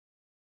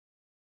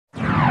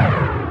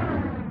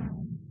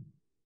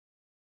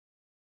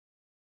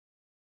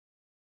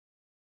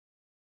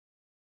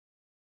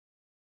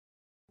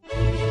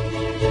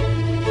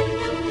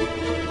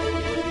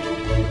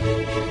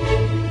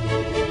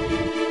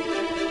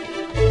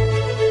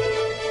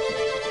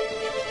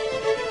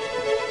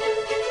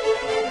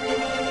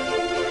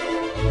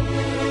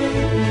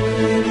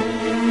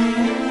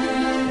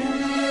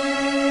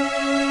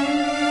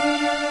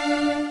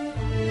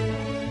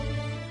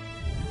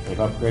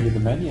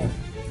commend you.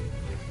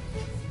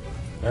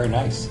 Very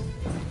nice.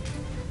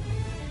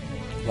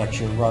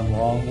 Lecture run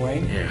long,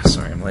 Wayne? Yeah,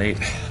 sorry I'm late.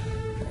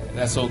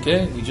 That's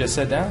okay. We just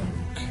sat down.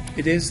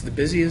 It is the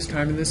busiest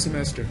time of the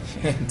semester.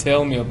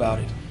 Tell me about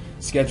it.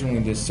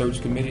 Scheduling this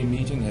search committee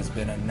meeting has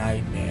been a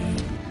nightmare.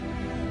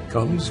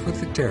 Comes with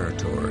the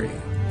territory.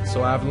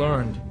 So I've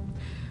learned.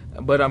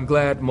 But I'm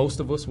glad most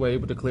of us were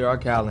able to clear our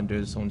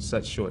calendars on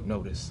such short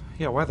notice.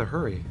 Yeah, why the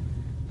hurry?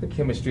 The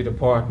chemistry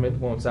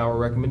department wants our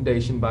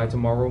recommendation by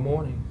tomorrow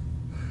morning.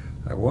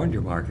 I warned you,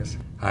 Marcus.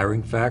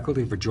 Hiring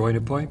faculty for joint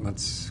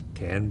appointments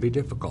can be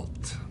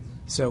difficult.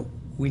 So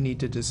we need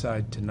to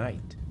decide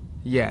tonight.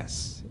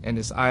 Yes, and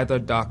it's either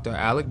Dr.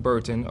 Alec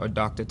Burton or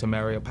Dr.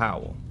 Tamaria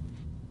Powell.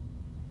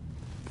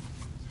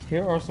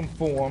 Here are some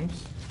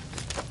forms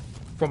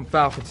from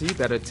faculty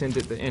that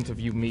attended the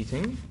interview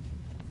meeting.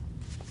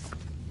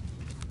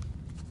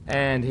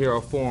 And here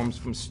are forms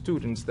from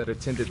students that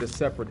attended the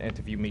separate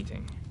interview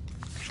meeting.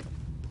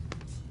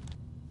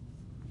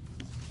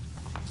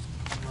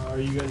 Are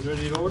you guys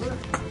ready to order?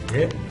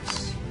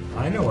 Yes.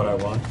 I know what I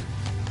want.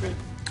 Great.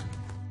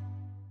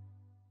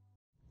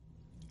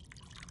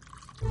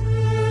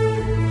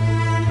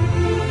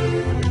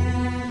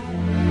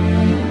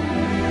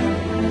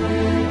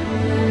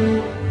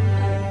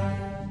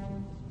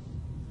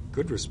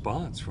 Good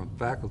response from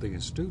faculty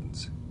and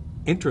students.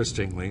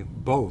 Interestingly,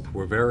 both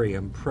were very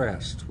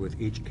impressed with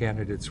each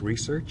candidate's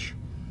research.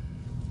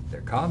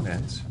 Their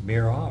comments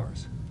mirror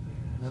ours.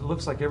 It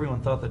looks like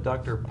everyone thought that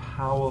Dr.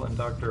 Powell and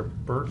Dr.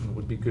 Burton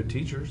would be good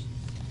teachers.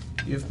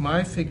 If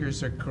my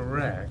figures are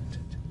correct,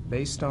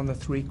 based on the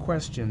 3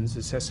 questions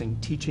assessing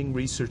teaching,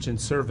 research, and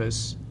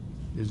service,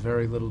 there's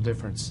very little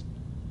difference.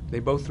 They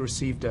both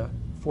received a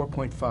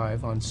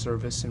 4.5 on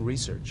service and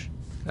research.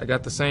 I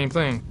got the same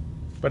thing.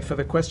 But for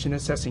the question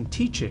assessing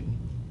teaching,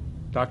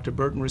 Dr.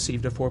 Burton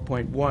received a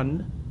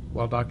 4.1,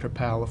 while Dr.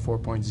 Powell a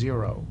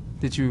 4.0.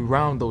 Did you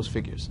round those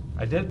figures?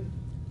 I did.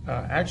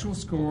 Actual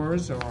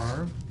scores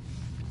are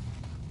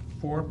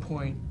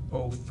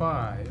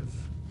 4.05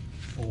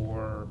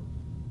 for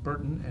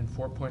Burton and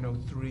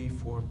 4.03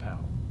 for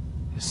Powell.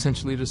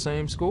 Essentially the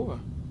same score.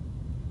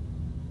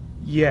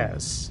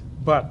 Yes,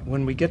 but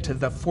when we get to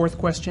the 4th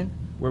question,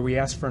 where we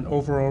ask for an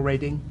overall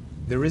rating,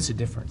 there is a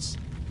difference.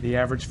 The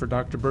average for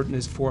Dr. Burton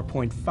is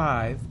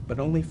 4.5, but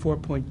only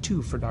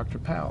 4.2 for Dr.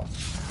 Powell.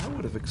 I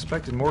would have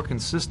expected more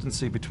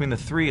consistency between the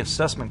 3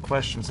 assessment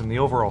questions and the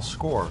overall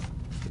score.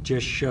 It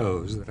just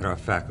shows that our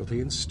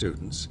faculty and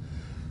students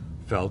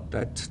felt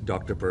that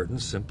Dr. Burton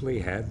simply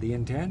had the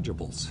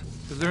intangibles.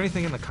 Is there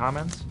anything in the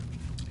comments?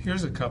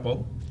 Here's a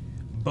couple.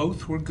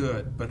 Both were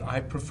good, but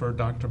I prefer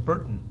Dr.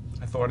 Burton.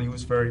 I thought he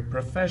was very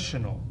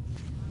professional.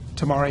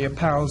 Tamaria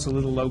Powell's a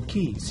little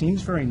low-key,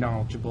 seems very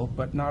knowledgeable,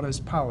 but not as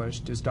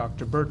polished as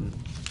Dr. Burton.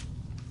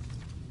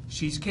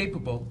 She's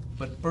capable,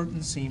 but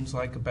Burton seems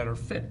like a better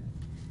fit.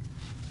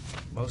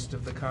 Most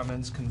of the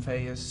comments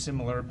convey a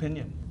similar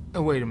opinion.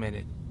 Wait a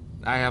minute.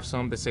 I have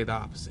some that say the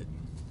opposite.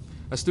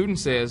 A student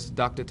says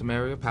Dr.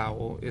 Tamaria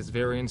Powell is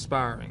very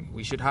inspiring.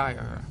 We should hire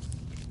her.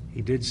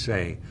 He did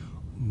say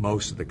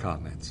most of the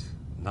comments,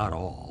 not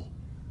all.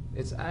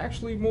 It's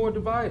actually more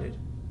divided.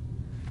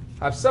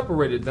 I've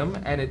separated them,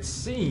 and it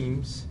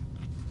seems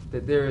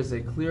that there is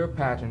a clear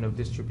pattern of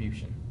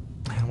distribution.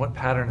 And what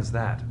pattern is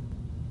that?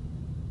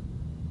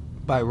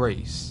 By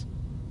race.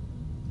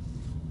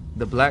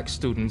 The black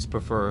students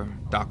prefer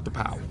Dr.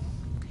 Powell.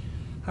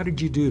 How did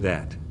you do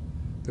that?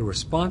 The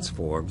response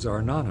forms are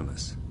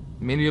anonymous.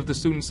 Many of the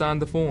students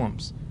signed the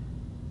forms,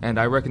 and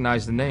I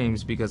recognize the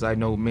names because I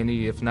know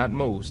many, if not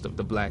most, of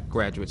the black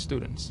graduate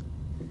students.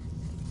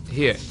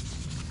 Here,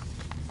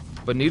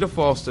 Bonita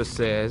Foster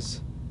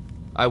says,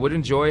 I would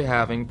enjoy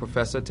having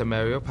Professor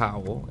Tamaria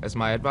Powell as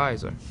my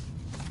advisor.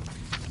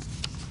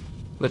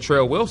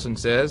 Latrell Wilson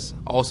says,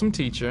 awesome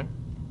teacher,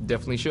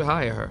 definitely should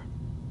hire her.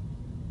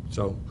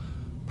 So,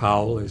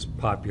 Powell is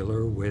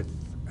popular with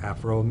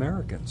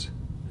Afro-Americans.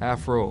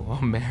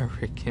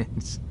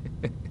 Afro-Americans.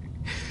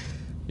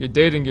 You're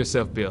dating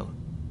yourself, Bill.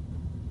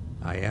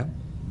 I am?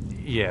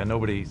 Yeah,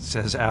 nobody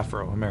says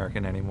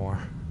Afro-American anymore.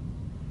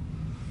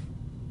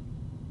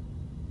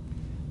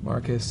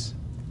 Marcus,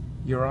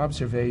 your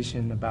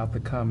observation about the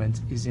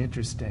comments is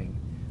interesting,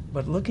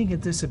 but looking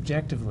at this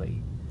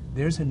objectively,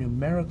 there's a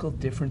numerical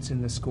difference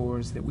in the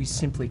scores that we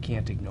simply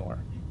can't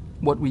ignore.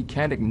 What we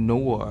can't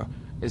ignore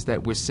is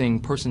that we're seeing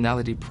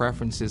personality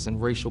preferences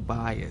and racial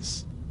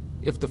bias.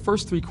 If the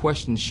first 3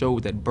 questions show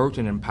that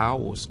Burton and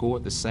Powell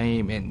scored the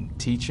same in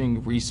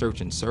teaching, research,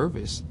 and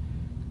service,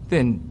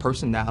 then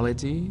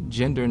personality,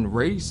 gender, and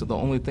race are the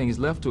only things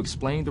left to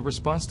explain the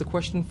response to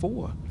question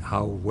 4.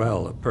 How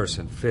well a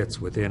person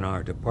fits within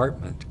our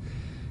department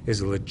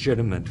is a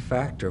legitimate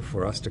factor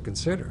for us to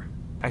consider.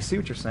 I see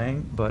what you're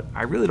saying, but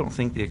I really don't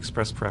think the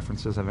expressed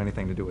preferences have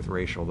anything to do with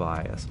racial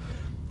bias.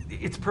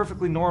 It's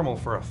perfectly normal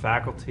for a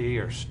faculty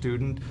or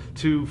student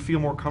to feel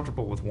more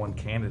comfortable with one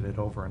candidate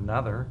over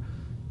another.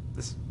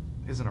 This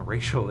isn't a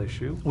racial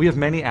issue. We have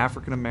many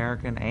African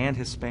American and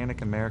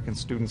Hispanic American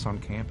students on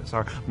campus.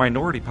 Our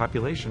minority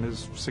population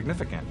is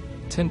significant.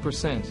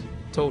 10%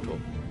 total.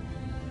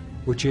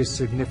 which is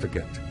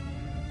significant.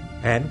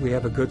 And we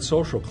have a good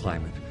social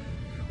climate.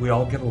 We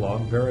all get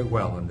along very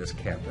well on this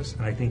campus,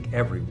 and I think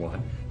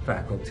everyone,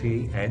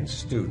 faculty and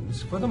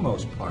students, for the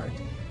most part,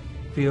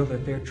 feel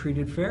that they're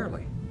treated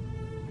fairly.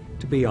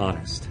 To be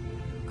honest,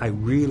 I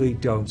really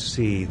don't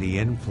see the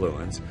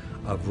influence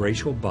of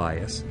racial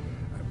bias,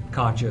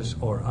 conscious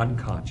or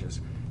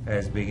unconscious,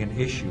 as being an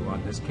issue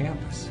on this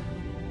campus.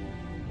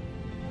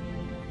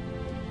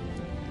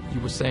 You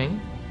were saying?